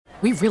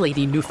We really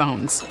need new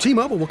phones.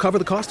 T-Mobile will cover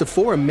the cost of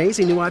 4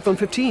 amazing new iPhone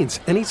 15s,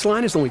 and each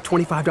line is only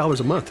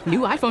 $25 a month. New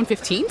iPhone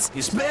 15s?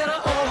 It's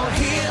better over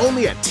here.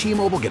 Only at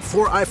T-Mobile, get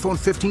 4 iPhone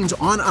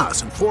 15s on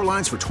us and 4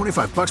 lines for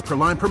 $25 per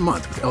line per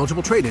month with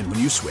eligible trade-in when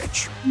you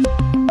switch.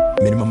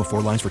 Minimum of 4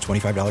 lines for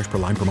 $25 per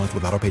line per month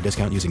with autopay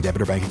discount using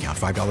debit or bank account.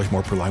 $5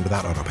 more per line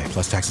without autopay,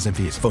 plus taxes and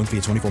fees. Phone fee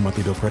at 24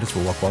 monthly bill credits for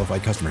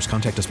well-qualified customers.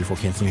 Contact us before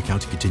canceling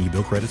account to continue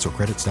bill credits or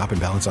credit stop and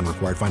balance on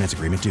required finance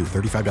agreement due.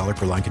 $35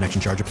 per line connection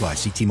charge applies.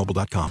 See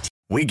T-Mobile.com.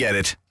 We get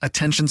it.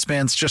 Attention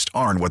spans just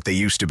aren't what they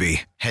used to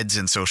be. Heads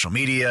in social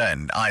media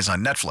and eyes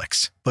on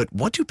Netflix. But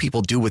what do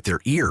people do with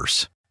their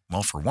ears?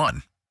 Well, for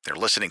one, they're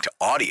listening to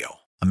audio.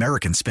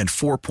 Americans spend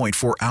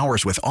 4.4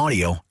 hours with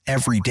audio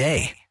every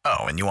day.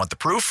 Oh, and you want the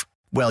proof?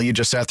 Well, you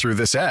just sat through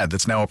this ad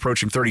that's now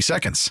approaching 30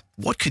 seconds.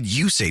 What could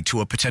you say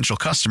to a potential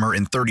customer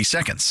in 30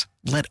 seconds?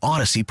 Let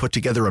Odyssey put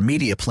together a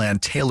media plan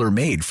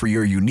tailor-made for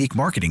your unique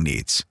marketing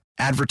needs.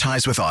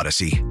 Advertise with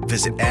Odyssey.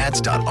 Visit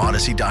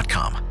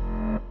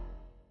ads.odyssey.com.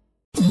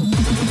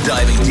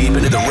 Diving deep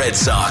into the Red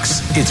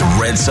Sox, it's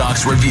Red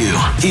Sox Review.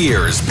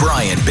 Here's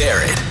Brian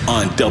Barrett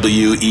on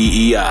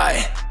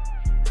WEEI.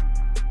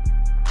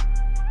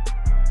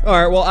 All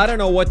right, well, I don't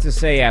know what to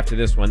say after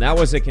this one. That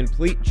was a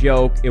complete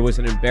joke. It was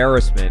an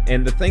embarrassment.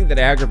 And the thing that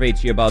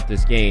aggravates you about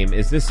this game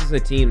is this is a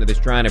team that is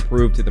trying to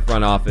prove to the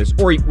front office,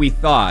 or we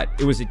thought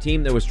it was a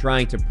team that was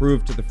trying to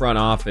prove to the front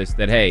office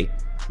that, hey,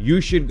 you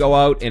should go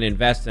out and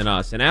invest in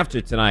us. And after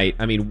tonight,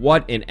 I mean,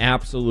 what an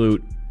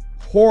absolute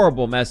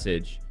horrible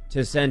message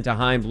to send to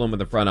Chaim Bloom in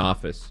the front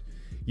office.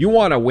 You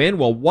want to win?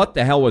 Well, what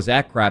the hell was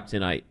that crap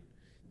tonight?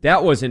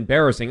 That was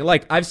embarrassing.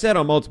 Like I've said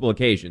on multiple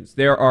occasions,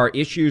 there are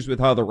issues with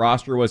how the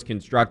roster was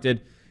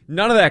constructed.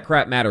 None of that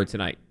crap mattered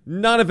tonight.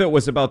 None of it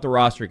was about the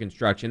roster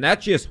construction.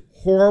 That's just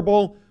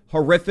horrible,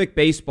 horrific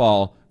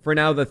baseball for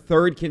now the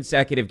third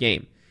consecutive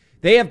game.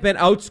 They have been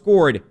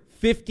outscored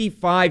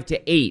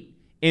 55-8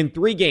 in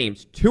 3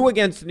 games, 2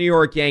 against the New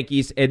York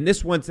Yankees and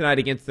this one tonight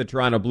against the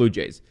Toronto Blue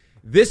Jays.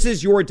 This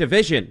is your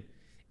division.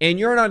 And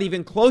you're not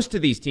even close to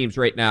these teams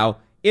right now.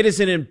 It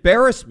is an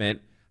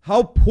embarrassment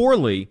how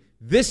poorly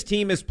this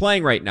team is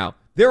playing right now.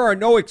 There are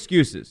no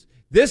excuses.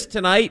 This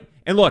tonight,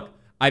 and look,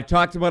 I've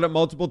talked about it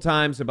multiple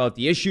times about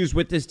the issues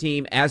with this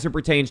team as it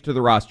pertains to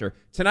the roster.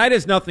 Tonight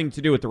has nothing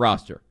to do with the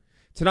roster.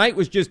 Tonight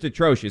was just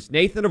atrocious.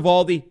 Nathan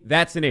Eovaldi,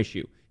 that's an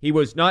issue. He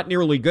was not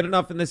nearly good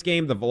enough in this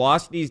game. The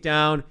velocity's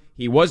down.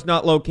 He was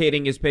not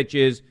locating his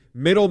pitches.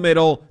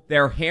 Middle.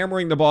 They're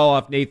hammering the ball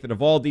off Nathan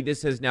Eovaldi.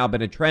 This has now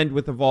been a trend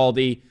with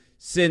Eovaldi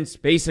since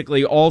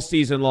basically all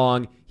season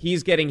long.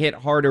 He's getting hit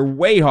harder,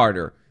 way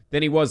harder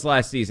than he was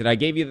last season. I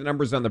gave you the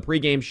numbers on the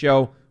pregame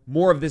show.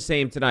 More of the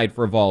same tonight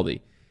for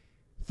Eovaldi.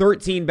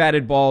 13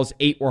 batted balls,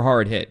 8 were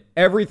hard hit.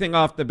 Everything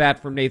off the bat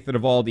from Nathan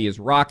Eovaldi is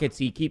rockets.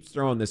 He keeps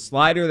throwing this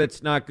slider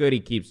that's not good. He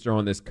keeps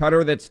throwing this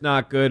cutter that's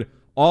not good.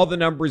 All the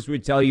numbers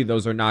would tell you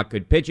those are not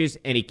good pitches,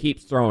 and he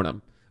keeps throwing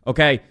them.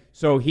 Okay,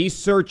 so he's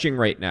searching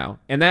right now,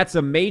 and that's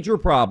a major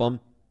problem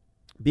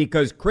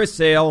because Chris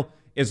Sale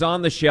is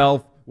on the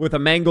shelf with a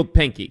mangled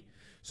pinky.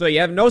 So you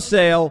have no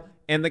Sale,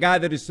 and the guy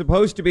that is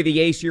supposed to be the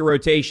ace of your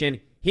rotation,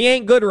 he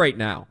ain't good right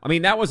now. I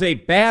mean, that was a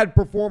bad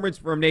performance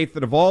from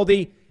Nathan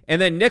Eovaldi.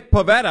 And then Nick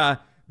Pivetta,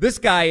 this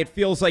guy, it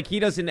feels like he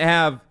doesn't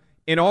have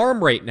an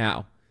arm right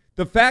now.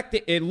 The fact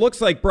that it looks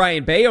like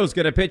Brian Bayo's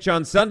going to pitch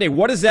on Sunday,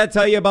 what does that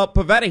tell you about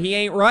Pivetta? He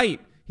ain't right.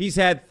 He's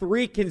had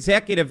 3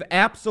 consecutive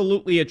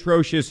absolutely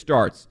atrocious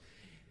starts.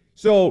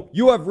 So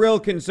you have real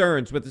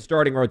concerns with the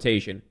starting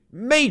rotation.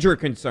 Major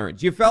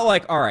concerns. You felt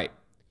like, all right,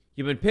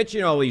 you've been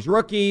pitching all these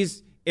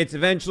rookies. It's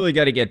eventually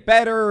going to get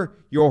better.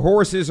 Your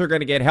horses are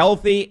going to get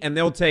healthy, and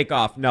they'll take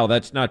off. No,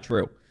 that's not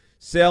true.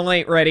 Sale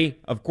ain't ready.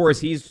 Of course,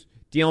 he's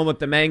dealing with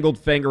the mangled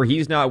finger.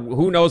 He's not.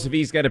 Who knows if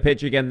he's going to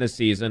pitch again this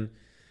season.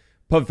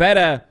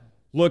 Pivetta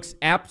looks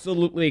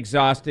absolutely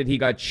exhausted. He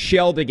got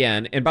shelled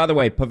again. And by the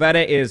way,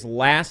 Pivetta is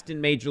last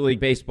in Major League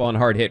Baseball in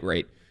hard hit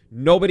rate.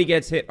 Nobody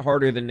gets hit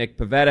harder than Nick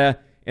Pivetta.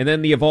 And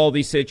then the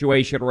Eovaldi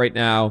situation right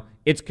now,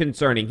 it's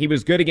concerning. He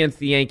was good against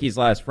the Yankees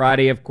last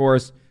Friday, of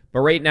course.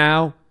 But right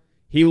now,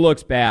 he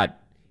looks bad.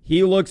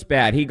 He looks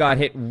bad. He got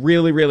hit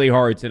really, really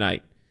hard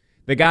tonight.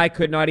 The guy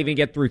could not even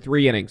get through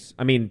 3 innings.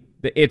 I mean,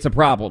 it's a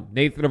problem.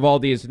 Nathan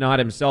Eovaldi is not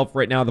himself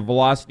right now. The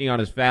velocity on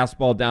his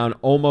fastball down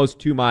almost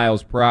 2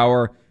 miles per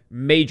hour.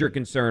 Major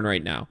concern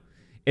right now,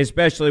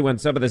 especially when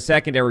some of the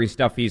secondary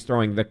stuff he's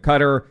throwing, the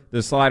cutter,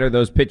 the slider,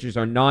 those pitchers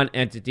are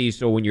non-entities.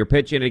 So when you're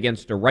pitching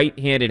against a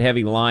right-handed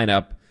heavy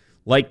lineup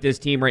like this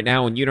team right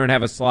now and you don't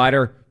have a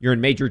slider, you're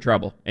in major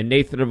trouble. And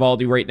Nathan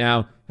Eovaldi right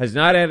now has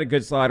not had a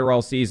good slider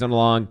all season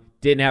long.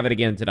 Didn't have it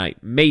again tonight.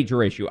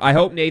 Major issue. I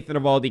hope Nathan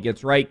Eovaldi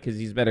gets right because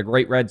he's been a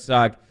great Red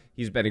Sox.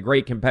 He's been a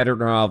great competitor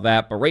and all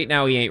that. But right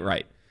now he ain't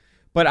right.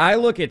 But I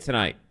look at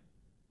tonight.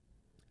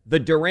 The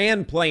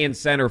Duran play in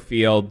center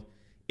field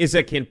is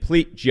a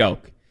complete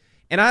joke.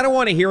 And I don't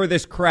want to hear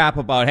this crap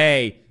about,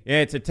 hey,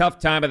 it's a tough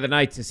time of the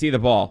night to see the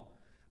ball.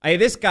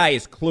 This guy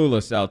is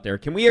clueless out there.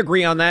 Can we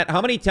agree on that?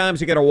 How many times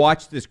are you going to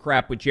watch this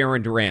crap with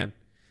Jarren Duran?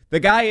 The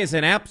guy is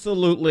an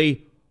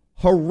absolutely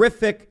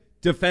horrific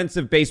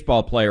defensive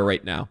baseball player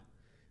right now.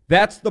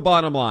 That's the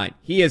bottom line.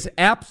 He is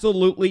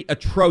absolutely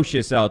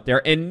atrocious out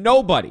there, and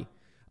nobody,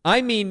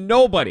 I mean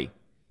nobody,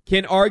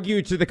 can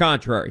argue to the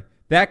contrary.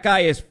 That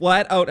guy is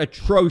flat out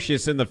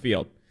atrocious in the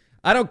field.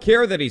 I don't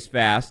care that he's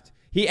fast.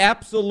 He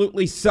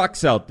absolutely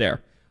sucks out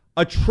there.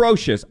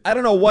 Atrocious. I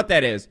don't know what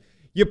that is.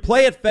 You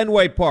play at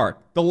Fenway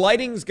Park. The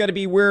lighting's going to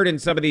be weird in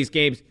some of these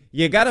games.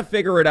 You got to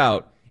figure it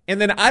out. And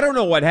then I don't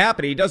know what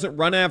happened. He doesn't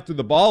run after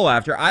the ball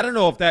after. I don't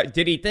know if that,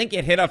 did he think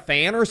it hit a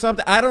fan or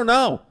something? I don't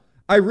know.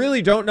 I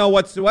really don't know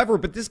whatsoever,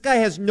 but this guy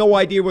has no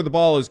idea where the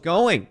ball is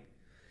going.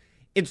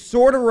 It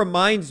sort of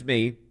reminds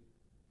me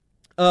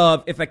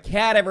of if a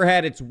cat ever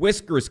had its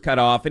whiskers cut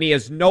off and he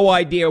has no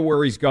idea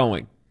where he's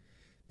going.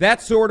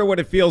 That's sort of what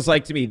it feels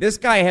like to me. This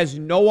guy has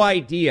no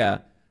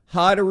idea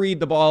how to read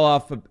the ball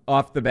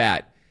off the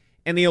bat.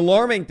 And the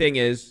alarming thing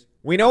is,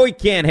 we know he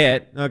can't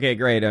hit. Okay,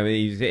 great. I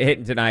mean, he's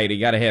hitting tonight. He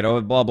got to hit. Oh,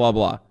 blah, blah,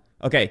 blah.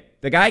 Okay,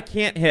 the guy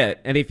can't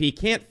hit, and if he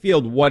can't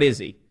field, what is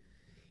he?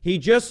 He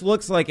just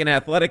looks like an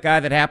athletic guy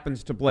that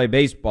happens to play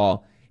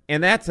baseball,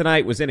 and that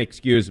tonight was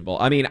inexcusable.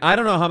 I mean, I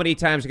don't know how many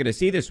times we're going to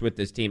see this with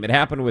this team. It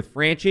happened with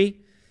Franchy,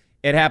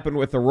 it happened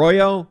with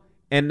Arroyo,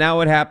 and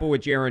now it happened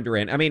with Jarren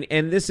Duran. I mean,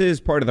 and this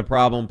is part of the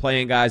problem,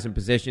 playing guys in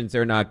positions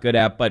they're not good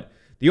at, but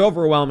the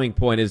overwhelming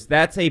point is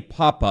that's a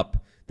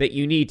pop-up that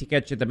you need to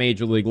catch at the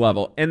major league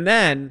level. And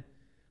then,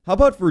 how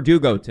about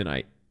Verdugo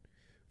tonight?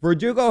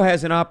 Verdugo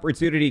has an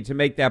opportunity to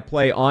make that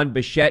play on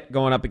Bichette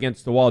going up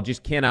against the wall,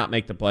 just cannot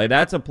make the play.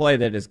 That's a play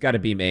that has got to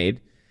be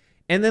made.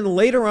 And then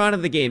later on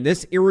in the game,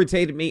 this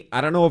irritated me. I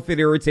don't know if it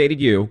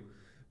irritated you,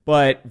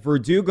 but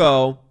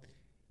Verdugo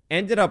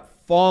ended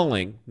up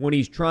falling when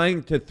he's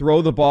trying to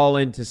throw the ball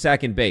into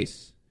second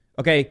base.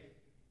 Okay,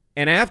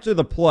 and after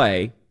the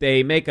play,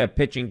 they make a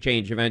pitching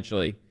change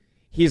eventually.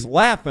 He's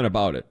laughing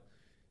about it.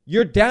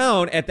 You're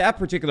down at that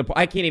particular point.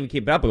 I can't even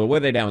keep it up with it. What are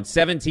they down,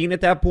 17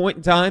 at that point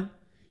in time?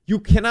 You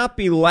cannot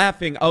be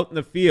laughing out in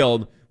the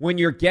field when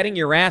you're getting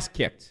your ass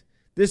kicked.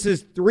 This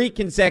is 3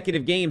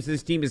 consecutive games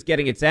this team is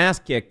getting its ass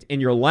kicked,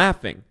 and you're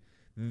laughing.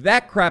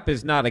 That crap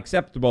is not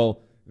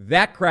acceptable.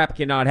 That crap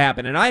cannot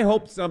happen. And I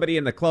hope somebody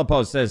in the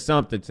clubhouse says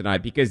something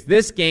tonight, because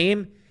this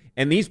game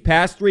and these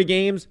past 3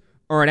 games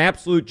are an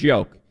absolute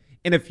joke.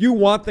 And if you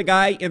want the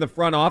guy in the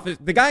front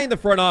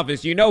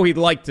office, you know he'd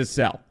like to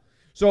sell.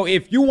 So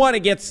if you want to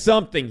get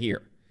something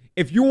here,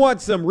 if you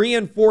want some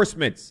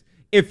reinforcements,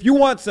 if you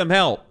want some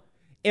help,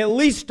 at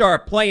least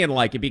start playing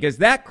like it, because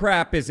that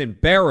crap is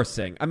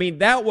embarrassing. I mean,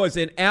 that was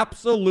an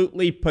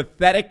absolutely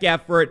pathetic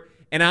effort,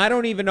 and I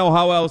don't even know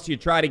how else you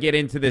try to get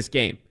into this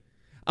game.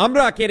 I'm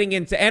not getting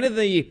into any of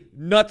the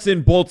nuts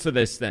and bolts of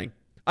this thing.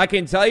 I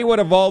can tell you what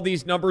all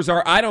these numbers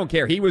are. I don't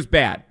care. He was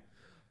bad.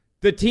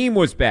 The team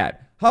was bad.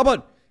 How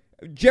about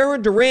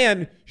Jarren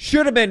Duran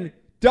should have been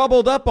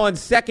doubled up on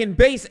second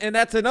base, and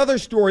that's another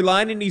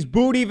storyline, and he's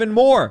booed even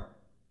more.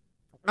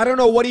 I don't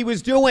know what he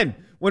was doing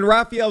when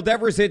Rafael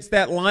Devers hits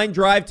that line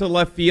drive to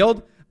left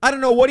field. I don't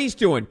know what he's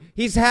doing.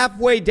 He's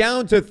halfway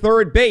down to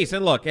third base,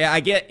 and look, I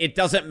get it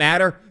doesn't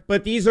matter,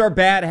 but these are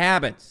bad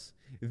habits.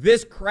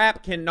 This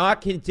crap cannot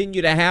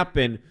continue to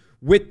happen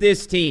with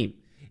this team.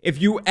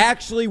 If you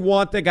actually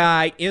want the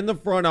guy in the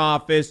front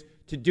office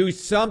to do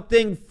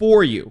something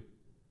for you,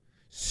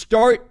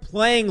 start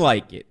playing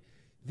like it.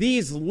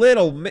 These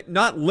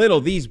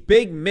these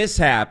big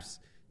mishaps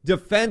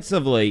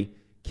defensively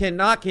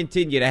cannot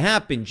continue to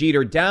happen.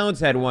 Jeter Downs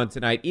had one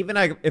tonight. Even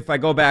if I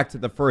go back to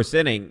the first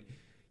inning,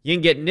 you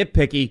can get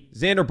nitpicky.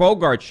 Xander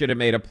Bogaerts should have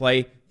made a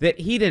play that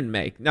he didn't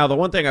make. Now, the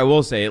one thing I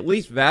will say, at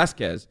least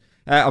Vasquez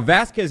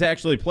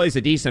actually plays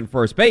a decent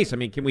first base. I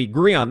mean, can we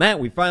agree on that?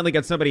 We finally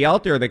got somebody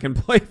out there that can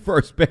play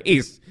first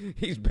base.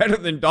 He's better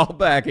than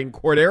Dahlback and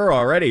Cordero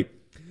already.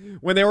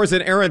 When there was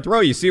an errant throw,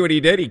 you see what he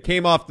did? He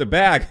came off the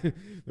bag.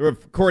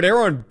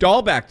 Cordero and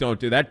Dahlback don't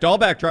do that.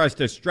 Dahlback tries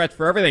to stretch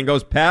for everything,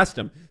 goes past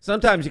him.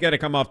 Sometimes you got to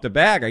come off the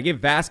bag. I give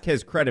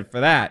Vasquez credit for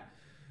that.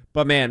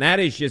 But, man, that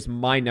is just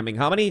mind-numbing.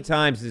 How many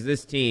times is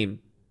this team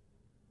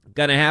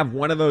going to have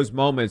one of those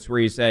moments where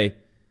you say,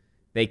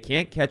 they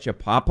can't catch a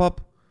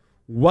pop-up?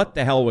 What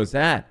the hell was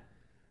that?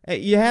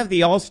 You have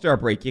the All-Star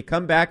break. You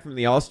come back from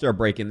the All-Star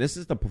break, and this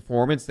is the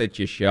performance that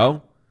you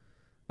show?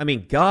 I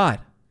mean, God,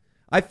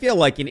 I feel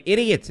like an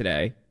idiot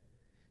today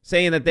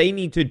saying that they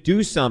need to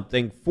do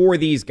something for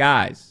these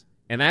guys.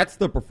 And that's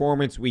the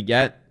performance we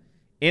get.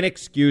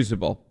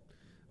 Inexcusable.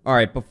 All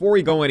right, before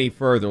we go any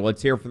further,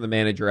 let's hear from the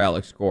manager,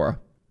 Alex Cora.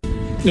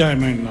 Yeah, I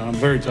mean,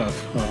 very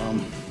tough.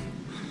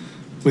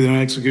 We didn't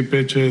execute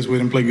pitches. We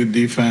didn't play good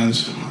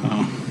defense.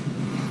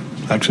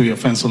 Actually,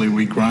 offensively,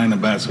 we grind the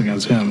bats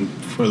against him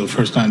for the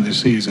first time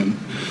this season.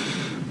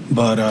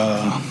 But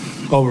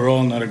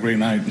overall, not a great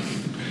night.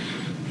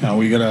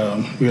 We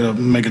gotta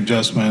make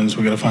adjustments.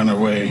 We gotta find our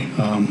way.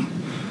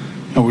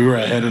 We were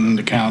ahead in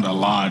the count a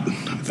lot.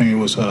 I think it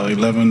was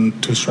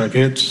 11 two-strike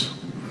hits.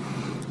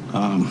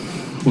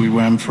 We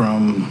went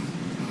from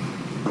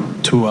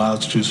 2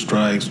 outs, 2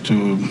 strikes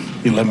to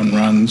 11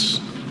 runs.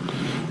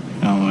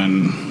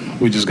 And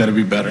we just got to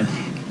be better.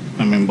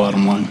 I mean,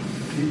 bottom line.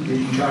 Did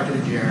you talk to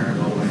Jarren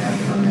about what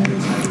happened on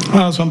that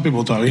night? Some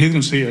people talk. He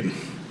didn't see it.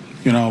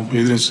 He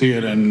didn't see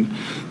it, and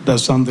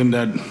that's something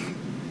that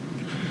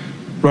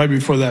right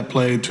before that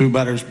play, 2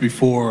 batters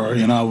before,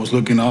 I was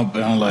looking up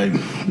and I'm like,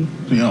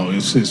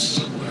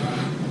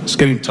 it's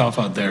getting tough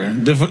out there.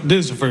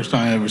 This is the first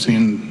time I've ever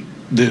seen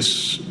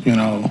this,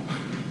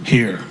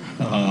 here.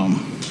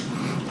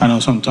 I know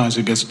sometimes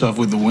it gets tough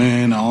with the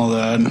wind and all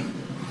that.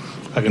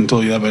 I can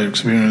tell you that by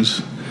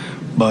experience.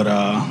 But,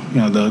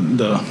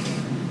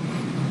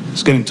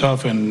 it's getting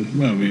tough, and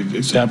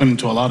it's happening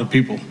to a lot of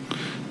people.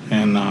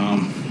 And,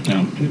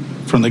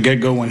 from the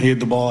get-go, when he hit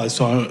the ball, I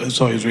saw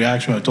his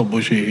reaction. I told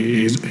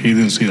Bushy he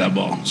didn't see that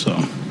ball. So,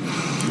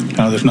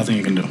 there's nothing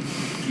you can do. Do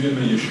you have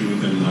any issue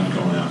with him not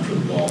going after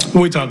the ball?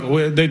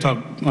 They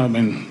talk. I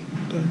mean,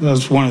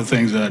 that's one of the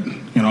things that,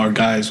 our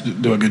guys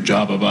do a good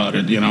job about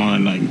it,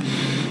 and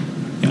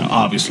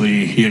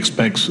obviously he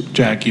expects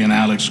Jackie and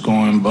Alex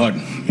going, but,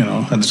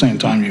 at the same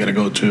time, you got to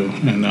go too.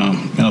 And,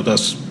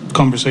 that's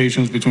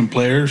conversations between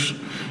players,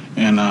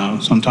 and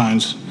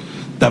sometimes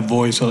that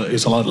voice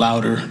is a lot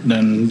louder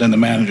than the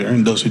manager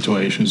in those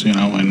situations, and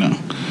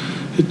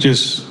it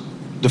just,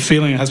 the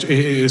feeling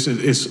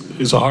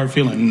it's a hard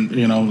feeling,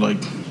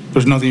 like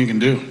there's nothing you can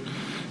do.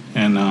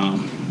 And,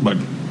 but,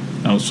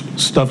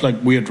 stuff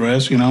like we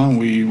address,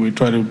 we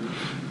try to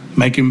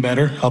make him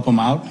better, help him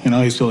out.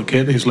 He's still a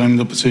kid, he's learning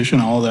the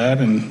position, all that,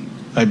 and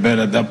I bet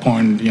at that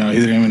point, he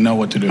didn't even know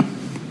what to do.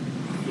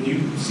 When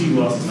you see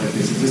losses like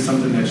this, is this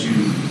something that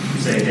you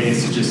say, hey,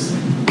 it's just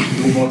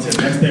move on to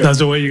the next day? That's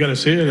the way you got to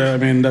see it. I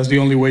mean, that's the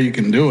only way you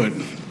can do it,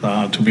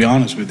 to be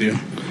honest with you.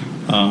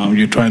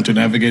 You're trying to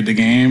navigate the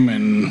game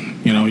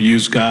and,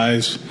 use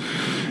guys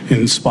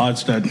in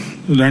spots that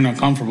they're not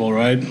comfortable,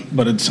 right?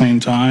 But at the same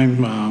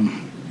time,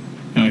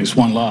 it's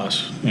one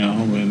loss,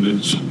 and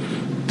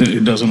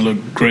it doesn't look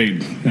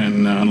great.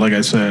 And like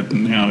I said,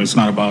 it's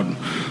not about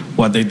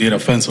what they did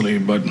offensively,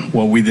 but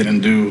what we didn't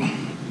do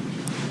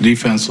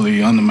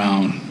defensively on the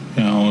mound.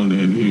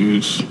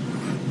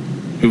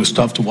 It was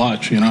tough to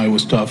watch. It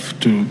was tough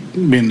to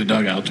be in the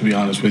dugout, to be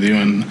honest with you.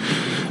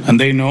 And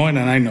they know it,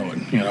 and I know it.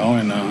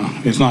 And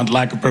it's not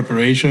lack of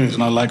preparation, it's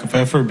not lack of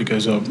effort,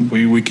 because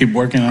we keep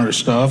working on our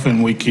stuff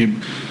and we keep,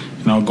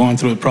 going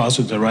through the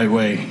process the right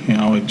way.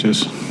 It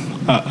just,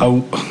 I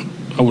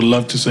would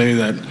love to say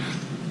that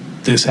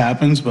this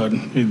happens, but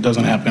it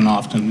doesn't happen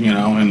often.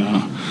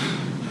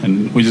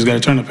 And we just got to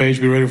turn the page,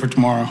 be ready for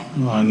tomorrow,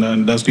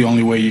 and that's the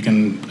only way you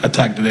can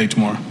attack the day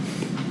tomorrow.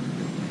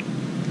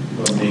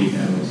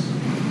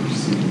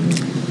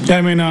 Yeah,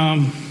 I mean,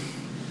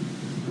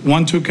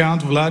 1-2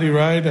 count, Vladdy,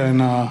 right?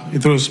 And he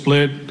threw a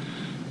split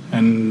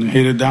and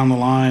hit it down the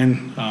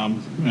line. I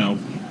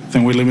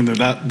think we limited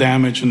that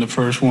damage in the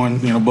first one.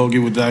 Bogey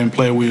with that in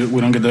play, we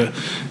don't get the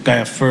guy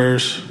at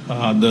first.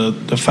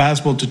 The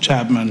fastball to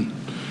Chapman,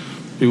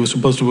 it was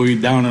supposed to be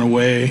down and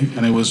away,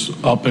 and it was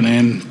up and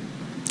in.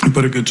 He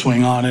put a good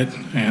swing on it,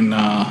 and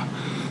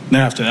then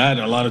after that,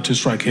 a lot of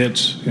 2-strike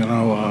hits.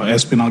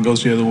 Espinal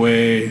goes the other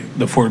way,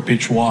 the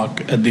 4-pitch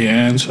walk at the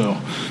end. So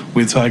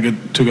we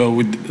decided to go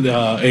with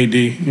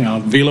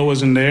AD. Vila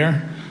wasn't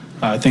there.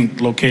 I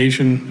think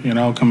location,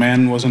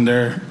 command wasn't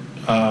there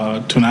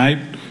tonight.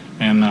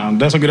 And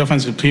that's a good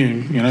offensive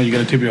team. You got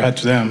to tip your hat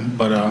to them.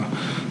 But,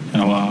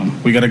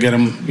 we got to get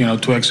him,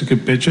 to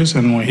execute pitches.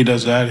 And when he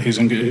does that, he's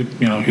going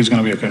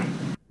to be okay.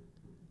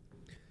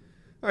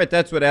 All right,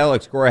 that's what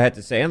Alex Cora had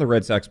to say on the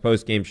Red Sox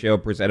postgame show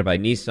presented by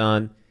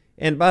Nissan.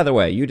 And by the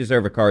way, you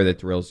deserve a car that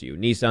thrills you.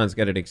 Nissan's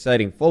got an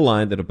exciting full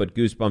line that'll put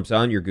goosebumps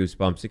on your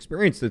goosebumps.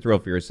 Experience the thrill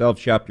for yourself.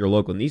 Shop your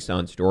local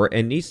Nissan store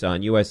and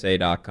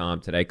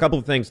NissanUSA.com today. A couple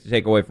of things to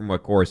take away from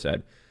what Cora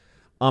said.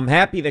 I'm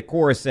happy that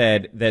Cora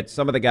said that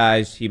some of the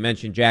guys, he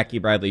mentioned Jackie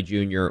Bradley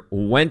Jr.,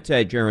 went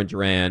to Jarren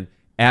Duran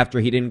after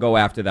he didn't go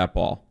after that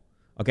ball.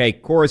 Okay,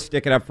 Cora's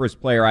sticking up for his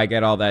player. I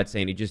get all that,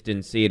 saying he just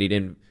didn't see it. He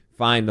didn't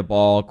find the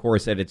ball. Cora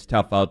said it's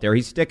tough out there.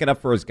 He's sticking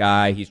up for his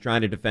guy. He's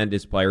trying to defend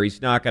his player.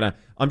 He's not going to...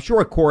 I'm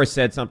sure Cora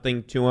said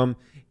something to him,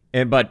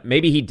 but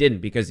maybe he didn't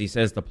because he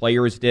says the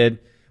players did.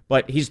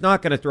 But he's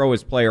not going to throw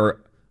his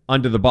player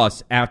under the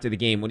bus after the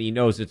game when he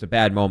knows it's a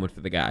bad moment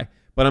for the guy.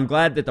 But I'm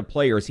glad that the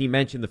players, he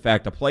mentioned the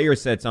fact the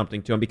players said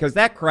something to him, because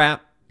that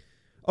crap,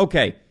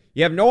 okay,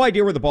 you have no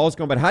idea where the ball's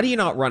going, but how do you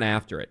not run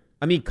after it?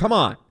 I mean, come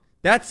on.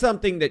 That's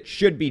something that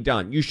should be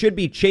done. You should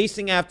be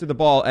chasing after the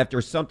ball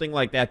after something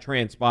like that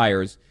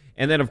transpires.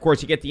 And then, of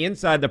course, you get the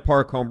inside the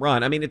park home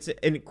run. I mean, it's an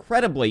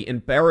incredibly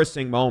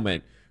embarrassing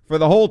moment for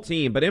the whole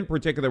team, but in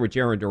particular with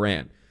Jarren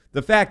Duran.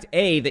 The fact,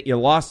 A, that you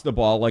lost the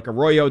ball like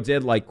Arroyo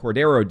did, like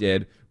Cordero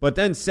did, but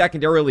then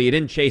secondarily you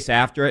didn't chase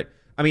after it.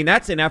 I mean,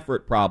 that's an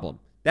effort problem.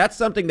 That's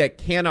something that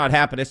cannot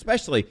happen,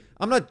 especially,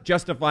 I'm not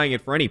justifying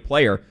it for any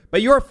player,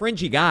 but you're a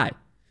fringy guy.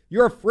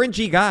 You're a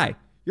fringy guy.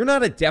 You're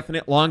not a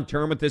definite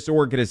long-term with this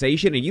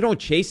organization, and you don't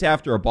chase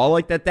after a ball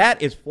like that.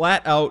 That is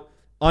flat out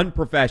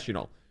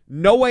unprofessional.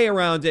 No way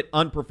around it,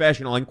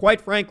 unprofessional. And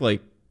quite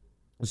frankly,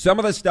 some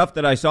of the stuff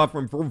that I saw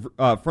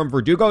from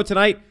Verdugo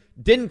tonight,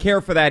 didn't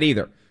care for that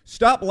either.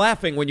 Stop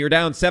laughing when you're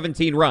down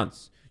 17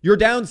 runs. You're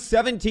down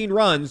 17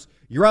 runs.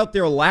 You're out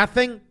there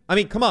laughing. I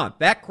mean, come on.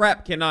 That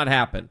crap cannot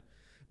happen.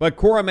 But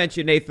Cora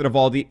mentioned Nathan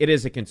Eovaldi. It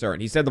is a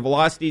concern. He said the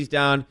velocity's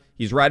down.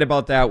 He's right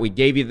about that. We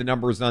gave you the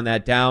numbers on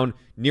that, down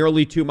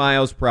nearly 2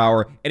 miles per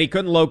hour, and he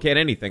couldn't locate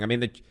anything. I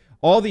mean,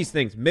 all these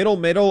things,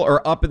 middle,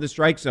 or up in the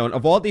strike zone,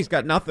 Eovaldi's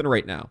got nothing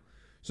right now.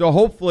 So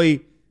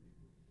hopefully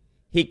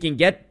he can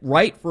get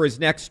right for his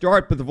next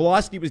start, but the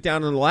velocity was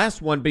down in the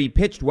last one, but he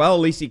pitched well.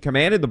 At least he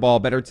commanded the ball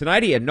better.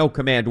 Tonight he had no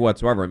command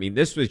whatsoever. I mean,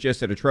 this was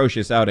just an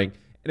atrocious outing.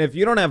 And if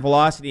you don't have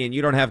velocity and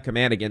you don't have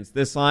command against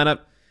this lineup,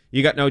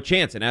 you got no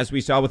chance. And as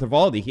we saw with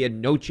Eovaldi, he had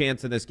no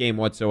chance in this game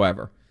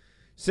whatsoever.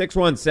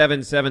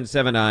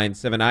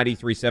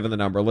 617-779-7937, the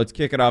number. Let's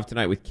kick it off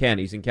tonight with Ken.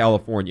 He's in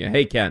California.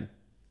 Hey, Ken.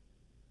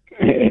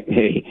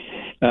 Hey.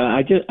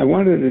 I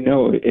wanted to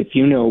know if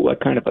you know what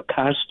kind of a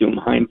costume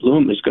Chaim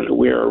Bloom is going to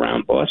wear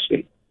around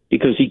Boston,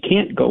 because he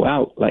can't go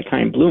out like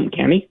Chaim Bloom,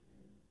 can he?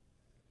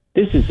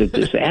 This is a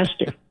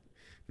disaster.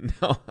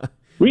 No.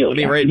 Really? I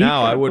mean, right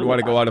now, I wouldn't want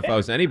to go out if I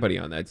was anybody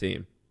on that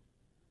team.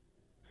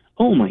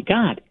 Oh, my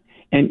God.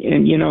 And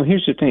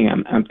here's the thing.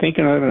 I'm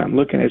thinking of it. I'm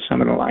looking at some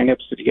of the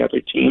lineups of the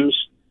other teams,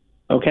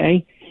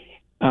 okay?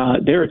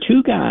 There are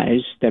two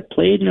guys that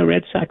played in the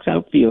Red Sox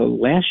outfield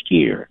last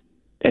year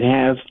that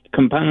have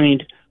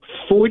combined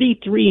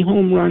 43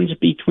 home runs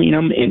between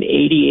them and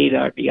 88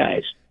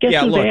 RBIs.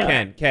 Yeah, look,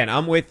 Ken,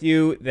 I'm with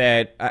you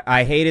that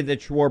I hated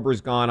that Schwarber's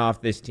gone off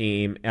this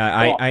team.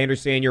 I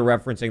understand you're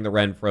referencing the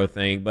Renfroe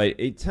thing, but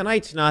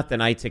tonight's not the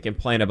night to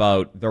complain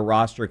about the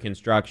roster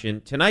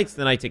construction. Tonight's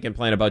the night to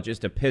complain about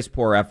just a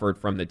piss-poor effort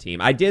from the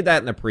team. I did that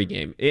in the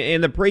pregame. In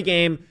the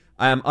pregame,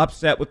 I'm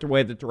upset with the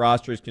way that the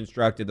roster is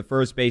constructed, the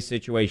first base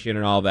situation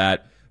and all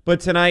that. But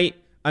tonight,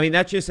 I mean,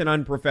 that's just an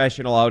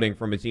unprofessional outing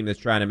from a team that's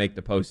trying to make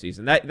the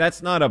postseason.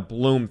 That's not a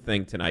Bloom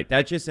thing tonight.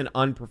 That's just an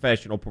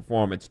unprofessional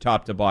performance,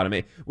 top to bottom.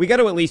 We got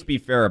to at least be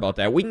fair about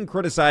that. We can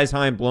criticize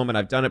Chaim Bloom, and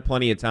I've done it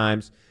plenty of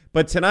times.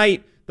 But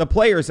tonight, the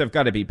players have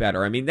got to be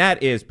better. I mean,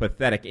 that is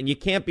pathetic, and you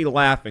can't be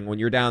laughing when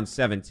you're down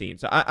 17.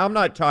 So I'm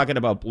not talking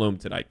about Bloom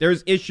tonight.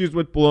 There's issues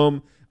with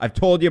Bloom. I've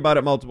told you about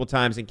it multiple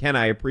times, and Ken,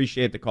 I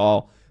appreciate the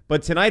call.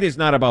 But tonight is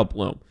not about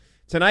Bloom.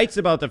 Tonight's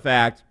about the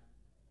fact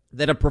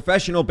that a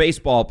professional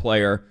baseball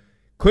player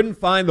couldn't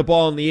find the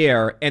ball in the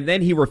air, and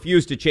then he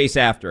refused to chase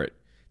after it.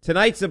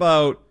 Tonight's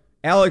about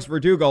Alex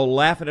Verdugo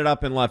laughing it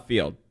up in left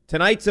field.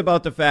 Tonight's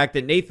about the fact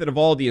that Nathan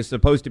Eovaldi is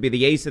supposed to be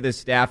the ace of this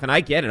staff, and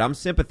I get it. I'm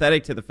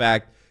sympathetic to the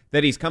fact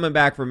that he's coming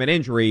back from an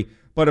injury,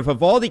 but if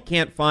Eovaldi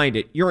can't find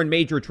it, you're in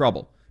major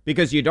trouble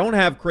because you don't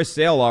have Chris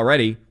Sale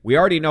already. We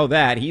already know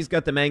that. He's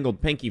got the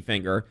mangled pinky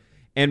finger.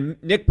 And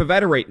Nick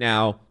Pivetta right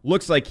now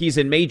looks like he's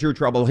in major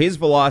trouble. His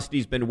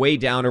velocity's been way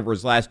down over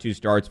his last two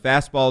starts.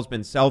 Fastball's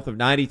been south of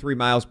 93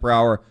 miles per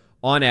hour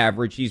on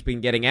average. He's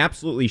been getting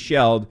absolutely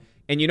shelled.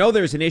 And you know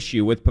there's an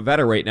issue with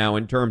Pivetta right now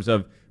in terms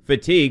of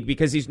fatigue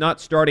because he's not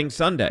starting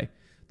Sunday.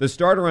 The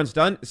starter on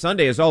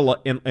Sunday is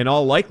in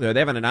all likelihood.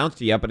 They haven't announced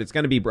it yet, but it's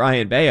going to be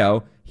Brian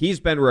Bayo. He's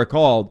been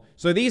recalled.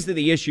 So these are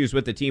the issues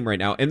with the team right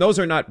now, and those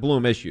are not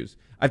Bloom issues.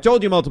 I've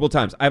told you multiple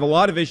times, I have a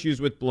lot of issues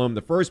with Bloom,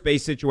 the first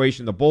base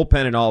situation, the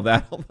bullpen, and all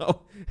that.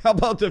 Although, how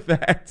about the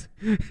fact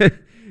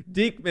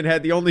Diekman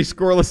had the only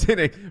scoreless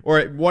inning,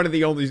 or one of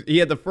the only, he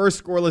had the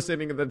first scoreless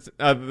inning of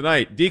the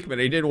night. Diekman,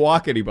 he didn't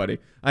walk anybody.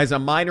 It's a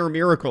minor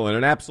miracle in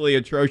an absolutely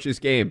atrocious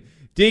game.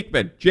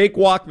 Diekman, Jake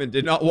Walkman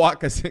did not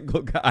walk a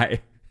single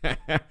guy.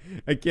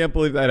 I can't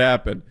believe that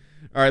happened.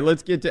 All right,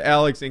 let's get to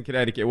Alex in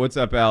Connecticut. What's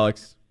up,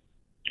 Alex?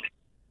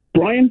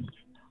 Brian,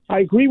 I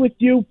agree with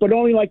you, but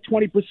only like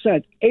 20%.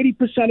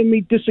 80% of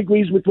me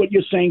disagrees with what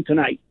you're saying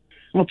tonight.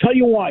 I'll tell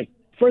you why.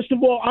 First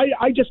of all,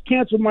 I just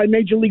canceled my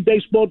Major League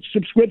Baseball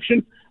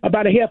subscription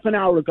about a half an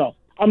hour ago.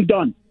 I'm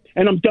done,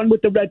 and I'm done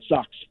with the Red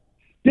Sox.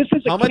 This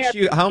is how much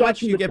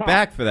do you get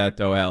back for that,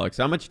 though, Alex?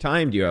 How much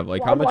time do you have?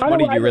 Like, how much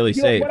money do you really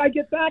save? What I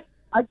get back,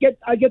 I get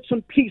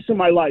some peace in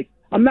my life.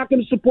 I'm not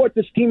going to support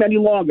this team any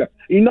longer.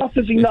 Enough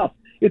is enough.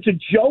 It's a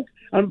joke.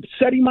 I'm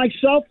upsetting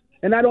myself,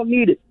 and I don't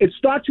need it. It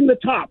starts from the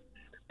top.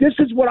 This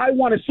is what I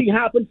want to see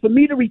happen for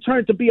me to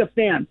return to be a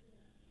fan,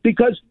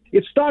 because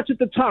it starts at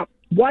the top.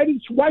 Why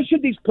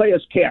should these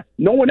players care?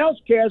 No one else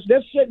cares.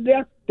 They're sitting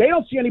there. They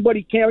don't see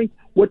anybody caring.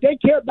 What they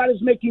care about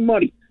is making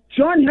money.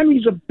 John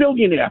Henry's a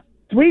billionaire,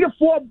 $3 to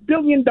 $4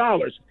 billion.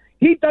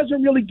 He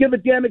doesn't really give a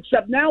damn,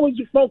 except now his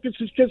focus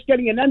is just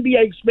getting an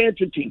NBA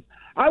expansion team.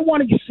 I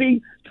want to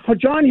see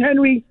John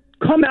Henry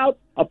come out,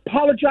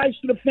 apologize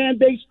to the fan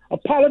base,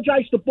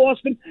 apologize to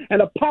Boston,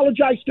 and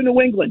apologize to New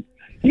England.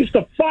 He's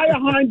to fire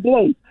Chaim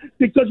Bloom,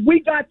 because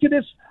we got to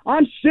this.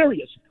 I'm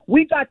serious.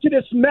 We got to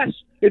this mess.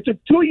 It took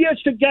 2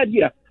 years to get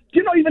here.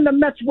 You know, even the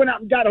Mets went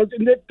out and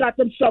got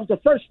themselves a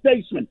first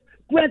baseman.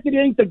 Granted, he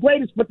ain't the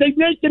greatest, but they're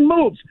making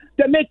moves.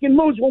 They're making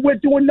moves when we're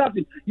doing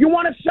nothing. You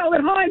want to sell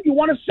it, Chaim? You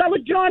want to sell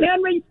it, John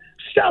Henry?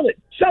 Sell it.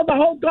 Sell the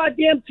whole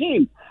goddamn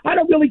team. I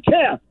don't really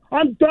care.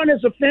 I'm done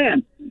as a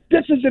fan.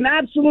 This is an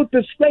absolute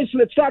disgrace,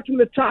 and it starts from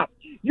the top.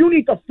 You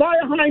need to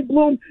fire Chaim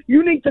Bloom.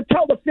 You need to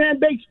tell the fan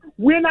base,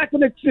 we're not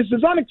going to, this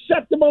is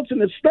unacceptable. It's an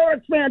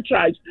historic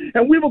franchise,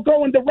 and we will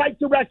go in the right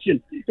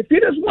direction. If he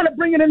doesn't want to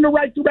bring it in the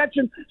right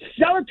direction,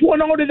 sell it to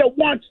an owner that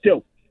wants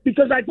to.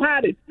 because I've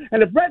had it.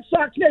 And if Red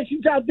Sox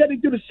Nation's out there, they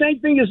do the same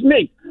thing as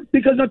me.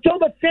 Because until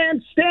the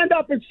fans stand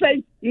up and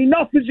say,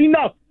 enough is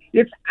enough,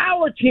 it's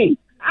our team,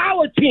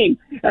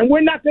 and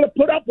we're not going to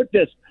put up with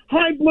this.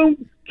 Chaim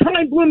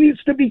Bloom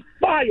needs to be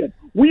fired.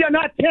 We are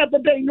not Tampa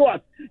Bay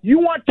North. You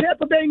want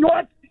Tampa Bay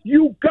North?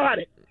 You got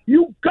it.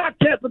 You got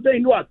Tampa Bay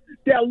North.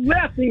 They're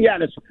laughing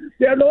at us.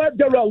 They're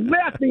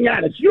laughing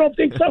at us. You don't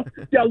think so?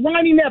 They're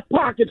lining their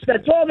pockets.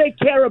 That's all they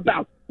care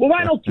about. Well,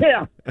 I don't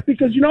care,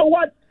 because you know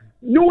what?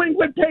 New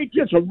England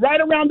Patriots are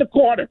right around the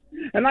corner,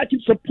 and I can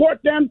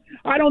support them.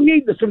 I don't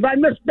need this. If I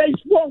miss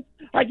baseball,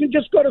 I can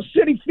just go to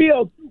Citi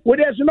Field, where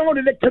there's an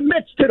owner that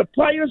commits to the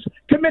players,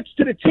 commits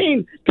to the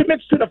team,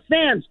 commits to the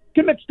fans,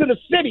 commits to the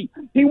city.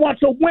 He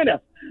wants a winner.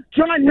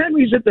 John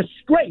Henry's a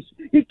disgrace.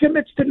 He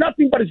commits to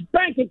nothing but his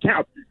bank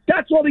account.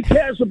 That's all he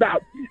cares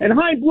about. And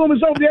Chaim Bloom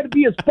is over there to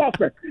be his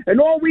buffer. And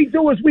all we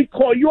do is we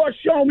call your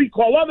show and we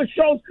call other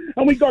shows,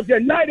 and we go there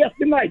night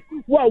after night.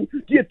 Well,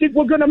 do you think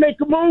we're going to make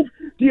a move?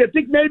 Do you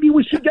think maybe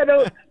we should get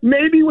a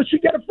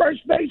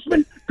first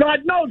baseman?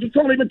 God knows it's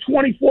only been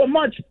 24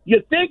 months.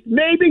 You think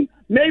maybe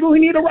we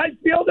need a right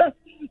fielder?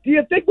 Do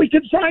you think we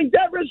can sign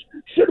Devers?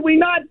 Should we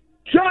not?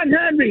 John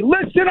Henry,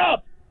 listen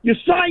up. You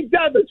sign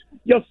Devers,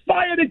 you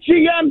fire the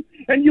GM,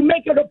 and you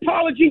make an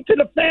apology to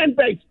the fan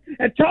base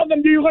and tell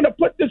them that you're going to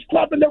put this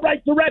club in the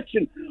right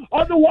direction.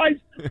 Otherwise,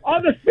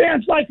 other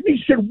fans like me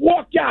should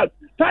walk out.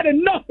 I've had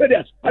enough of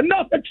this.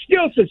 Enough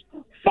excuses.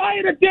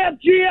 Fire the damn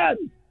GM.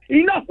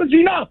 Enough is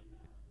enough.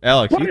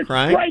 Alex, Put you it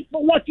crying? straight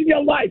for once in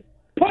your life.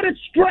 Put it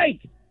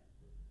straight.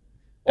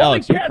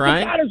 Alex, all you they care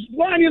crying? about is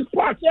Lions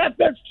Parks,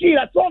 FSG.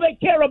 That's all they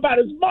care about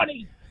is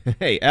money.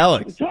 Hey,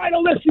 Alex. I'm trying to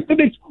listen to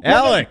these.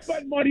 Alex. They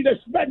spend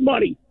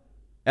money.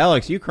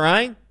 Alex, you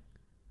crying?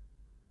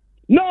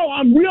 No,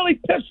 I'm really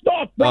pissed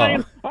off,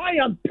 Brian. Oh. I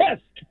am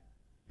pissed.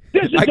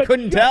 I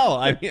couldn't tell.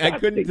 I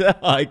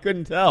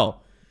couldn't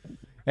tell.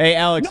 Hey,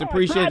 Alex, No,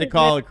 appreciate I'm the not,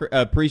 call.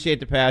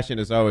 Appreciate the passion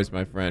as always,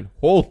 my friend.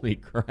 Holy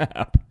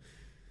crap.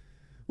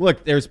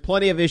 Look, there's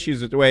plenty of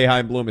issues with the way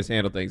Chaim Bloom has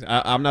handled things.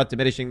 I'm not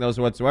diminishing those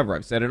whatsoever.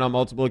 I've said it on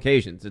multiple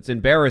occasions. It's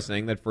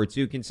embarrassing that for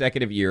 2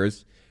 consecutive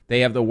years,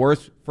 they have the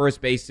worst first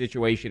base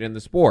situation in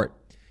the sport.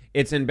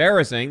 It's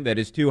embarrassing that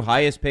his 2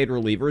 highest paid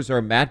relievers are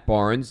Matt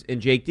Barnes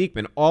and Jake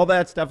Diekman. All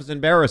that stuff is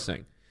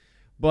embarrassing.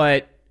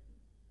 But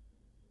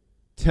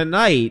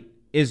tonight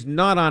is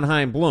not on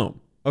Chaim Bloom.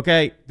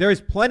 Okay?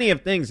 There's plenty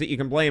of things that you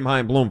can blame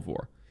Chaim Bloom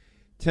for.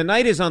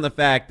 Tonight is on the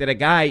fact that a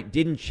guy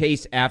didn't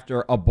chase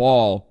after a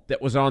ball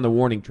that was on the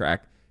warning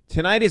track.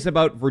 Tonight is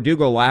about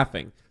Verdugo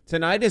laughing.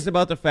 Tonight is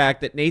about the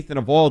fact that Nathan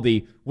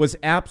Eovaldi was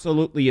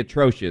absolutely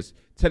atrocious.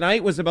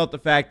 Tonight was about the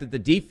fact that the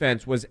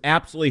defense was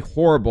absolutely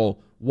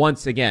horrible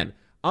once again.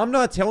 I'm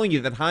not telling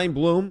you that Chaim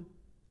Bloom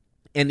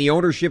and the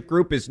ownership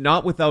group is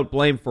not without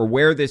blame for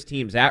where this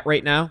team's at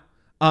right now.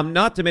 I'm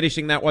not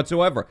diminishing that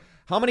whatsoever.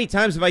 How many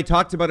times have I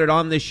talked about it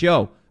on this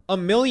show?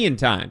 1,000,000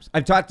 times.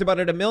 I've talked about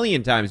it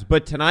 1,000,000 times.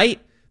 But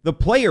tonight, the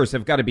players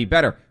have got to be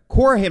better.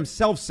 Cora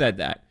himself said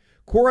that.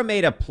 Cora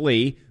made a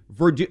plea.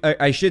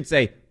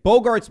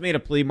 Bogarts made a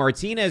plea.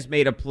 Martinez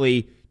made a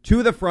plea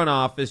to the front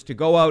office to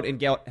go out and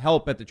get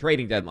help at the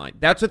trading deadline.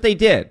 That's what they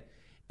did.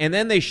 And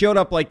then they showed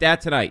up like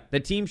that tonight.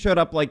 The team showed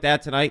up like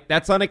that tonight.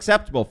 That's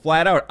unacceptable,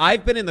 flat out.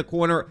 I've been in the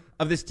corner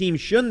of this team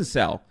shouldn't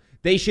sell.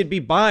 They should be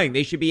buying.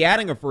 They should be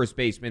adding a first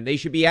baseman. They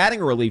should be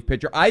adding a relief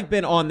pitcher. I've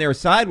been on their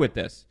side with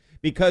this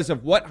because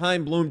of what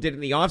Chaim Bloom did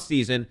in the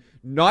offseason,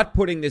 not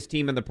putting this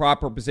team in the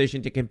proper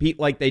position to compete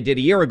like they did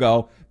a year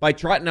ago by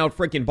trotting out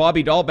freaking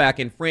Bobby Dahlback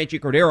and Franchi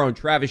Cordero and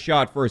Travis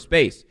Shaw at first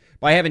base,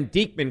 by having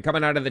Diekman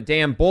coming out of the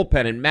damn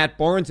bullpen and Matt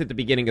Barnes at the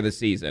beginning of the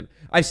season.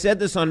 I've said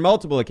this on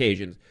multiple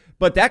occasions,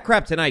 but that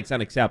crap tonight's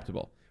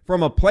unacceptable.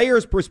 From a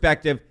player's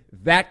perspective,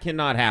 that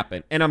cannot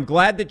happen. And I'm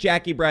glad that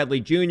Jackie Bradley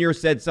Jr.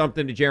 said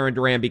something to Jarren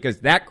Duran because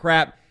that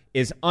crap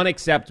is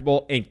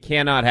unacceptable and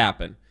cannot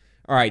happen.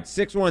 All right,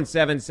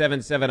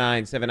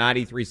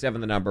 617-779-7937,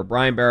 the number.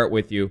 Brian Barrett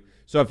with you.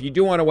 So if you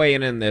do want to weigh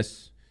in on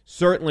this,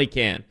 certainly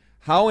can.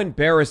 How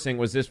embarrassing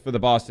was this for the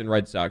Boston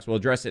Red Sox? We'll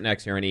address it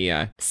next here on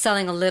EI.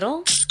 Selling a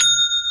little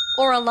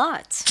or a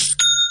lot?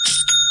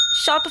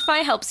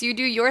 Shopify helps you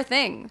do your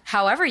thing,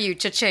 however you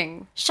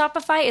cha-ching.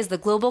 Shopify is the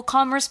global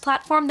commerce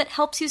platform that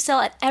helps you sell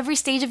at every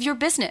stage of your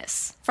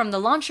business. From the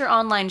launch your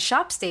online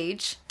shop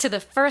stage, to the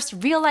first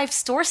real-life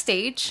store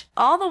stage,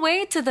 all the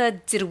way to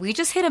the did we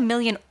just hit 1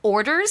 million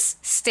orders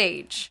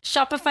stage.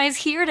 Shopify's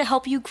here to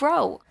help you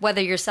grow.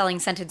 Whether you're selling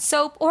scented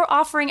soap or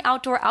offering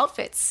outdoor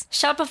outfits,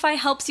 Shopify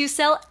helps you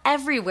sell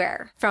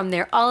everywhere. From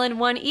their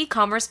all-in-one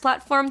e-commerce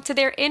platform to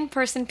their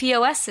in-person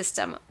POS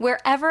system,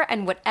 wherever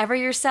and whatever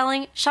you're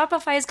selling,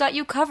 Shopify's got got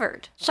you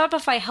covered.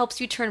 Shopify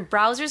helps you turn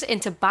browsers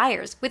into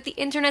buyers with the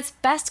internet's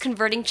best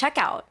converting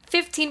checkout.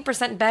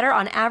 15% better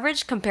on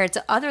average compared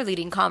to other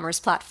leading commerce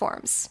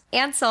platforms.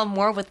 And sell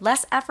more with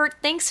less effort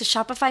thanks to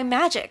Shopify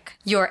Magic,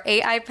 your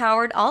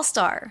AI-powered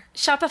all-star.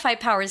 Shopify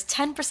powers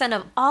 10%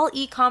 of all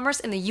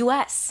e-commerce in the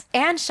U.S.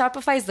 And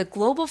Shopify is the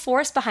global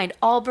force behind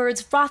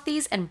Allbirds,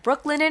 Rothy's, and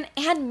Brooklinen,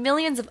 and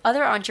millions of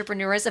other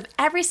entrepreneurs of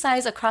every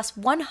size across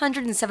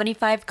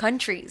 175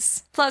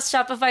 countries. Plus,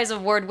 Shopify's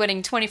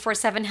award-winning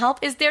 24/7 help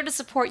is there to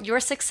support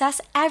your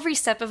success every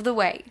step of the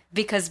way.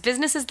 Because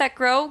businesses that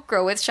grow,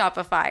 grow with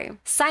Shopify.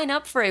 Sign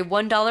up for a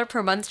 $1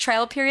 per month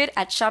trial period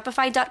at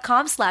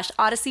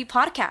shopify.com/Odyssey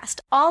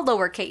Podcast, all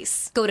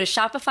lowercase. Go to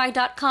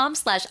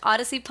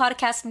shopify.com/Odyssey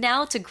Podcast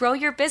now to grow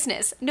your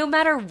business, no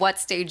matter what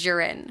stage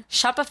you're in.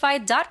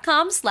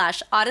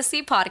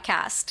 Shopify.com/Odyssey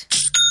Podcast.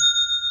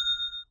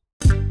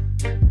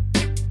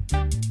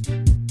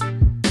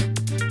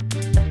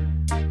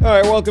 All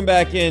right, welcome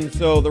back in.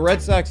 So the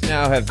Red Sox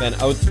now have been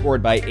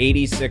outscored by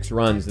 86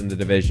 runs in the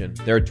division.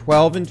 They're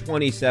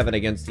 12-27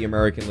 against the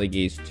American League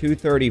East,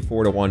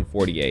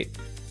 234-148.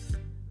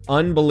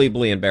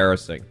 Unbelievably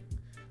embarrassing.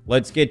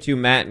 Let's get to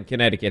Matt in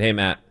Connecticut. Hey,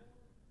 Matt.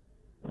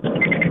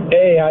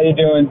 Hey, how you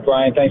doing,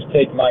 Brian? Thanks for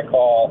taking my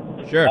call.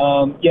 Sure.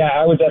 Yeah,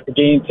 I was at the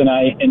game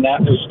tonight, and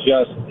that was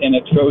just an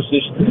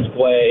atrocious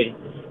display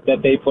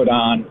that they put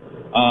on.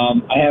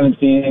 I haven't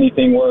seen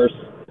anything worse.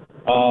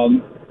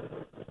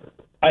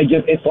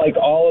 It's like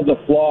all of the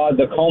flaws,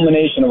 the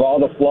culmination of all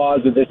the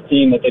flaws of this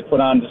team that they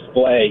put on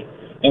display.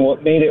 And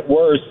what made it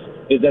worse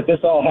is that this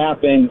all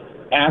happened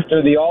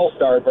after the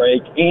All-Star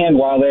break and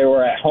while they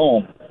were at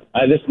home.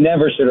 This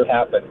never should have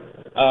happened.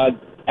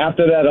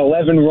 After that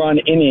 11-run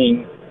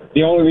inning,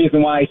 the only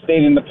reason why I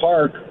stayed in the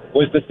park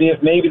was to see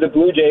if maybe the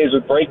Blue Jays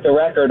would break the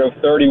record of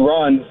 30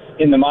 runs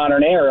in the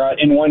modern era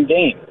in one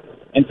game.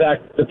 In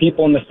fact, the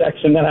people in the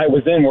section that I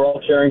was in were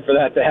all cheering for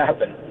that to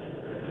happen.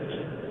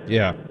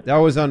 Yeah, that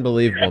was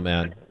unbelievable,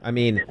 man. I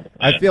mean,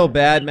 I feel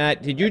bad,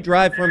 Matt. Did you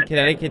drive from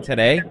Connecticut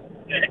today?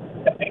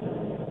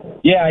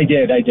 Yeah, I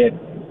did. I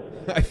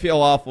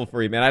feel awful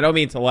for you, man. I don't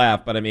mean to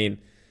laugh, but I mean,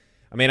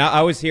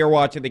 I was here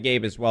watching the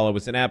game as well. It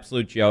was an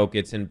absolute joke.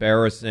 It's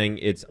embarrassing.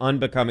 It's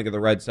unbecoming of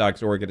the Red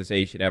Sox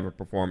organization to have a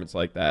performance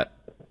like that.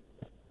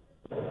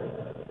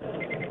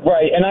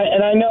 Right, and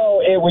I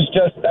know it was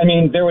just,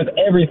 there was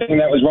everything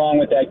that was wrong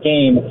with that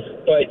game,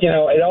 but,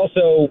 it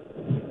also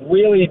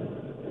really,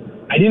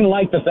 I didn't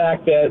like the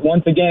fact that,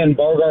 once again,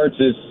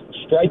 Bogaerts is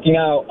striking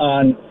out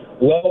on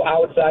low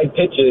outside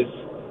pitches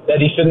that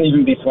he shouldn't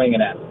even be swinging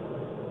at.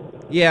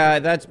 Yeah,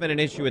 that's been an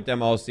issue with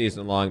them all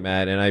season long,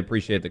 Matt, and I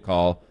appreciate the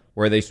call,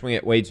 where they swing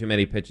at way too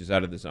many pitches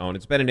out of the zone.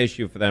 It's been an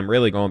issue for them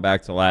really going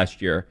back to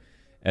last year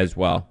as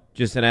well.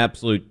 Just an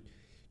absolute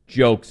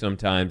joke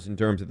sometimes in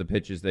terms of the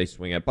pitches they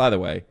swing at. By the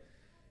way,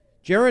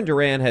 Jarren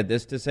Duran had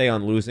this to say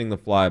on losing the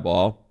fly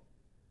ball.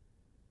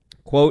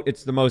 Quote,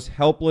 "It's the most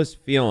helpless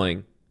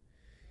feeling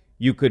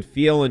you could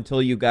feel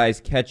until you guys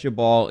catch a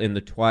ball in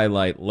the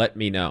twilight. Let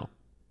me know."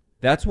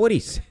 That's what he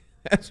said.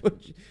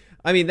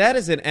 That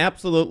is an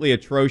absolutely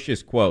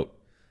atrocious quote.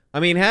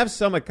 Have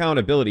some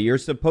accountability. You're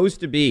supposed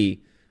to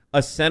be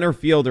a center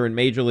fielder in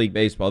Major League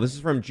Baseball. This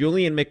is from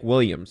Julian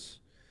McWilliams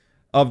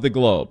of the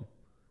Globe.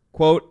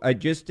 Quote, I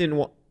just didn't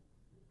want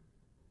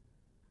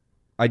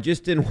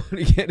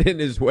to get in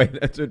his way.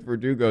 That's what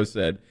Verdugo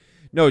said.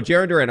 No,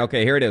 Jarren Duran,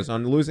 okay, here it is,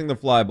 on losing the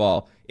fly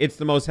ball. "It's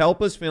the most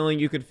helpless feeling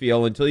you could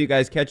feel until you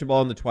guys catch a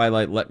ball in the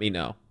twilight. Let me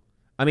know."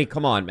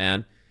 Come on,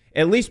 man.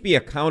 At least be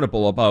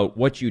accountable about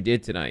what you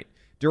did tonight.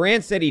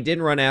 Duran said he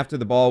didn't run after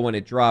the ball when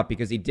it dropped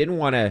because he didn't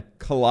want to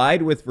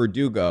collide with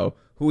Verdugo,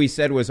 who he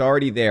said was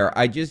already there.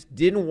 "I just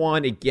didn't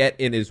want to get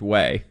in his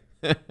way."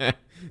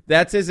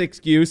 That's his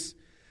excuse.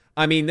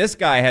 This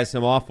guy has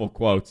some awful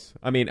quotes.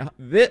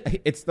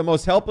 It's the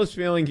most helpless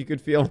feeling you could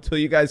feel until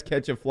you guys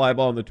catch a fly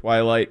ball in the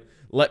twilight.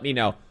 Let me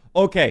know.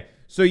 Okay,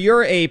 so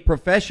you're a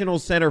professional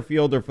center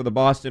fielder for the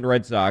Boston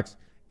Red Sox,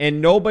 and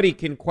nobody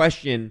can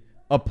question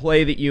a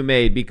play that you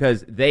made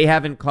because they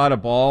haven't caught a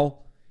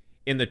ball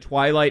in the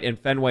twilight and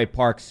Fenway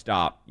Park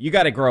stop. You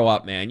got to grow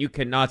up, man. You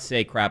cannot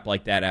say crap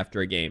like that after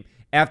a game.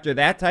 After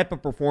that type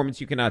of performance,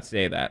 you cannot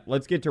say that.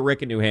 Let's get to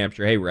Rick in New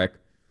Hampshire. Hey, Rick.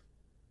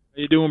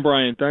 How you doing,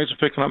 Brian? Thanks for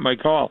picking up my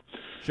call.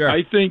 Sure.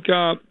 I think,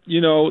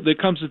 there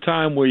comes a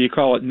time where you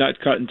call it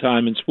nut-cutting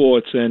time in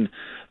sports, and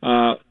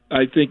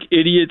I think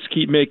idiots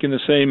keep making the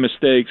same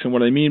mistakes, and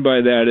what I mean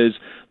by that is,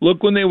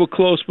 look when they were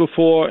close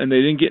before and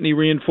they didn't get any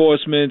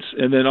reinforcements,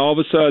 and then all of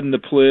a sudden the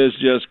players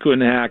just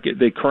couldn't hack it.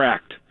 They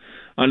cracked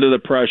under the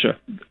pressure.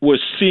 We're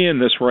seeing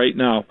this right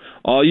now.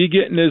 All you're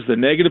getting is the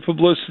negative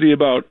publicity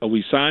about, are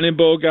we signing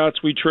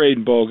Bogaerts? We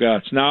trading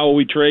Bogaerts. Now are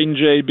we trading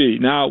JB?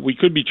 Now we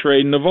could be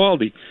trading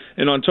Eovaldi.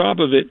 And on top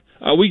of it,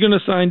 are we going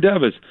to sign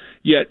Devers?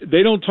 Yet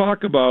they don't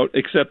talk about,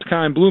 except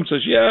Kyle Bloom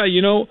says,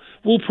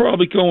 we'll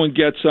probably go and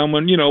get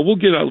someone. We'll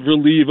get a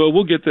reliever.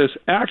 We'll get this.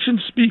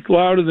 Actions speak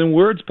louder than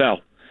words,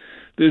 pal.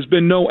 There's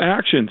been no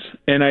actions,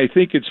 and I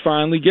think it's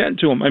finally getting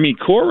to him.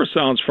 Cora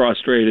sounds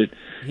frustrated.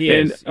 He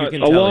is.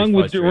 And along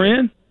with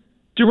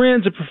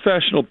Duran's a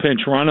professional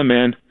pinch runner,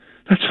 man.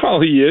 That's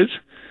all he is.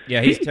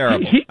 Yeah, he's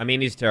terrible. I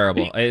mean, he's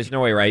terrible. There's no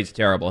way, right? He's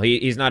terrible.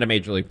 He's not a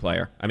major league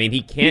player. I mean,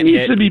 he can't he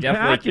hit. Needs to be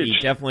he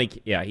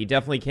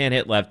definitely can't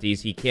hit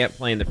lefties. He can't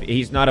play in the.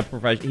 He's not a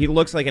professional. He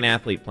looks like an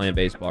athlete playing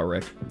baseball,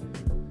 Rick.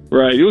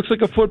 Right. He looks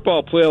like a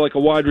football player, like a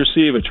wide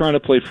receiver trying to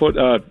play foot.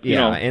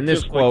 And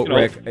this quote,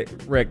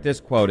 Rick, this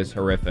quote is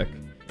horrific.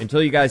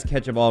 Until you guys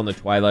catch a ball in the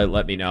twilight,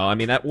 let me know. I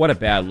mean, what a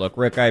bad look.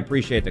 Rick, I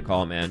appreciate the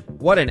call, man.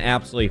 What an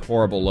absolutely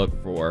horrible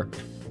look for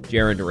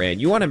Jarren Duran.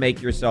 You want to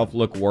make yourself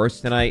look worse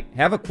tonight?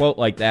 Have a quote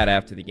like that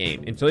after the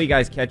game. Until you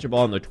guys catch a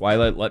ball in the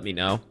twilight, let me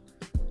know.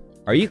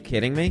 Are you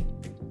kidding me?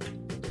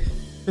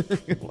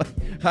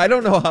 I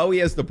don't know how he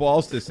has the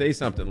balls to say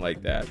something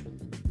like that.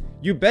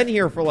 You've been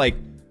here for like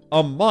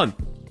a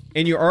month,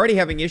 and you're already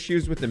having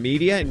issues with the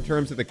media in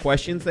terms of the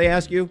questions they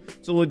ask you.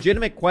 It's a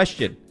legitimate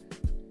question.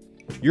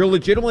 You're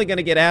legitimately going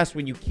to get asked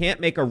when you can't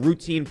make a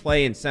routine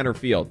play in center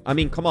field. I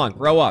mean, come on,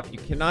 grow up. You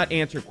cannot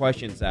answer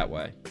questions that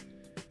way.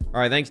 All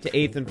right, thanks to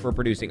Ethan for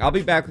producing. I'll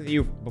be back with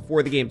you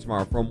before the game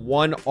tomorrow from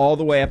 1 all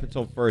the way up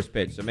until first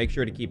pitch. So make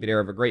sure to keep it here.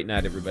 Have a great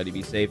night, everybody.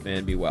 Be safe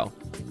and be well.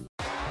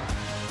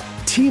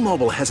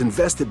 T-Mobile has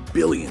invested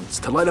billions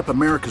to light up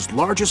America's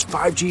largest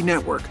 5G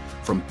network,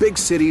 from big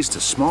cities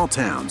to small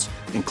towns,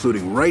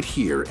 including right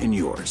here in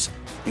yours.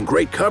 And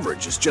great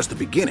coverage is just the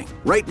beginning.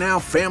 Right now,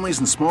 families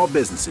and small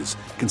businesses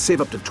can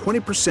save up to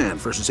 20%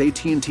 versus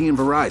AT&T and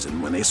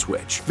Verizon when they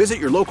switch. Visit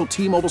your local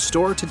T-Mobile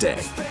store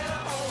today.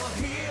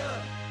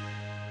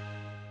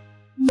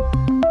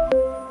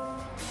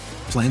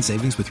 Plan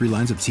savings with 3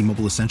 lines of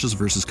T-Mobile Essentials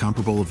versus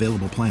comparable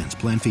available plans.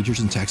 Plan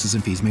features and taxes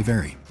and fees may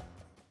vary.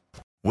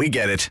 We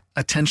get it.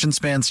 Attention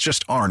spans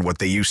just aren't what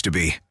they used to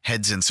be.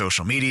 Heads in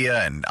social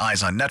media and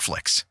eyes on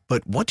Netflix.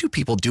 But what do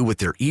people do with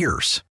their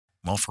ears?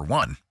 Well, for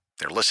one,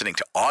 they're listening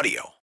to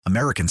audio.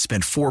 Americans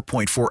spend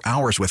 4.4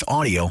 hours with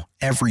audio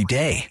every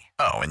day.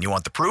 Oh, and you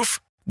want the proof?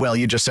 Well,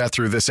 you just sat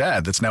through this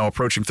ad that's now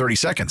approaching 30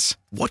 seconds.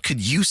 What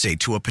could you say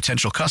to a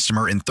potential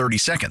customer in 30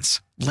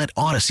 seconds? Let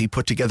Odyssey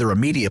put together a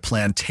media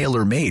plan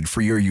tailor-made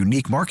for your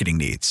unique marketing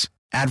needs.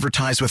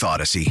 Advertise with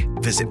Odyssey.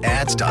 Visit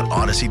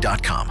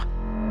ads.odyssey.com.